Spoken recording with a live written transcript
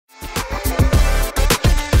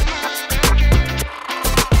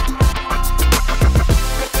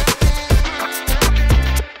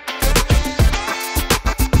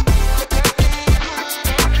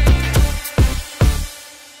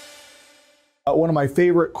One of my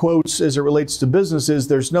favorite quotes as it relates to business is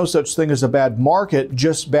there's no such thing as a bad market,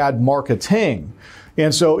 just bad marketing.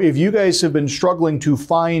 And so if you guys have been struggling to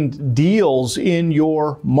find deals in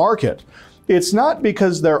your market, it's not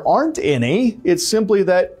because there aren't any. It's simply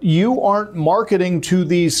that you aren't marketing to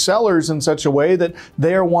these sellers in such a way that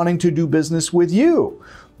they are wanting to do business with you.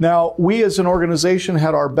 Now, we as an organization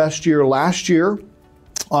had our best year last year.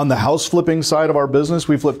 On the house flipping side of our business,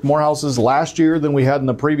 we flipped more houses last year than we had in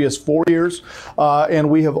the previous 4 years. And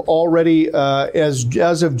we have already,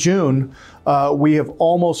 as of June, we have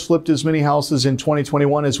almost flipped as many houses in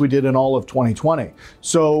 2021 as we did in all of 2020.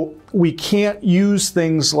 So we can't use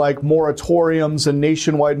things like moratoriums and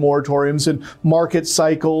nationwide moratoriums and market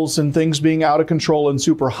cycles and things being out of control and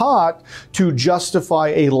super hot to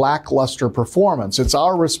justify a lackluster performance. It's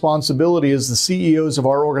our responsibility as the CEOs of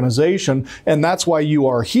our organization, and that's why you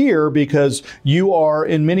are here, because you are,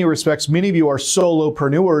 in many respects, many of you are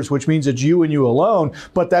solopreneurs, which means it's you and you alone,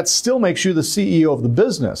 but that still makes you the CEO of the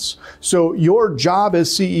business. So your job as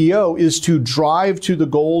CEO is to drive to the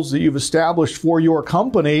goals that you've established for your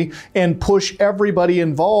company and push everybody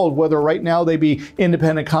involved, whether right now they be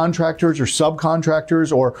independent contractors or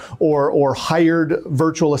subcontractors or hired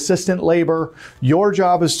virtual assistant labor. Your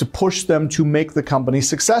job is to push them to make the company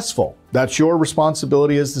successful. That's your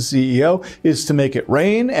responsibility as the CEO, is to make it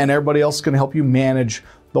rain, and everybody else can help you manage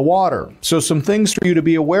the water. So some things for you to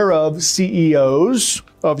be aware of, CEOs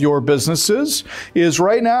of your businesses, is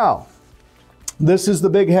right now, this is the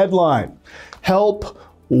big headline: help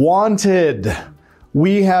wanted.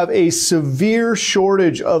 We have a severe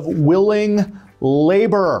shortage of willing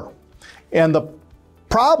labor. And the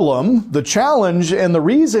problem, the challenge, and the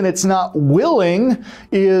reason it's not willing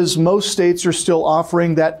is most states are still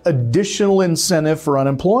offering that additional incentive for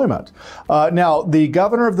unemployment. Now, the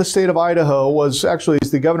governor of the state of Idaho was actually,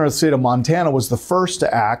 the governor of the state of Montana was the first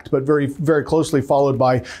to act, but very, very closely followed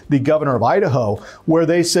by the governor of Idaho, where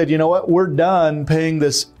they said, you know what, we're done paying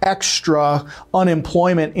this extra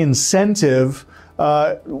unemployment incentive.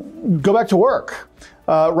 Go back to work.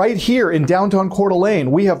 Right here in downtown Coeur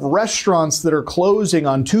d'Alene, we have restaurants that are closing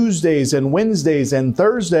on Tuesdays and Wednesdays and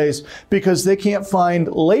Thursdays because they can't find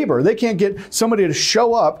labor. They can't get somebody to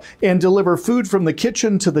show up and deliver food from the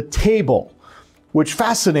kitchen to the table, which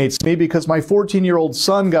fascinates me because my 14-year-old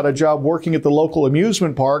son got a job working at the local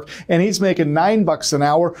amusement park, and he's making $9 an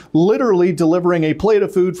hour, literally delivering a plate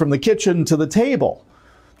of food from the kitchen to the table.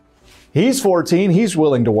 He's 14, he's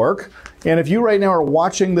willing to work. And if you right now are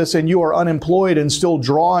watching this and you are unemployed and still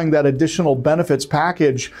drawing that additional benefits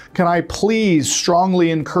package, can I please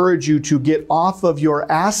strongly encourage you to get off of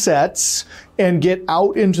your assets and get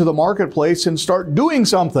out into the marketplace and start doing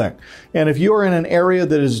something. And if you are in an area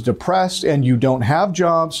that is depressed and you don't have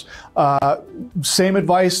jobs, same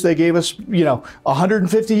advice they gave us,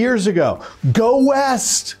 150 years ago. Go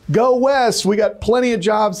west, go west. We got plenty of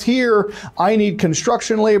jobs here. I need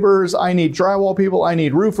construction laborers. I need drywall people. I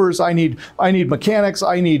need roofers. I need mechanics.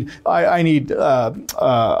 I need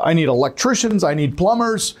electricians. I need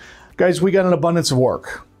plumbers. Guys, we got an abundance of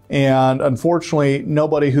work. And unfortunately,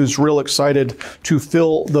 nobody who's real excited to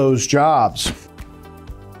fill those jobs.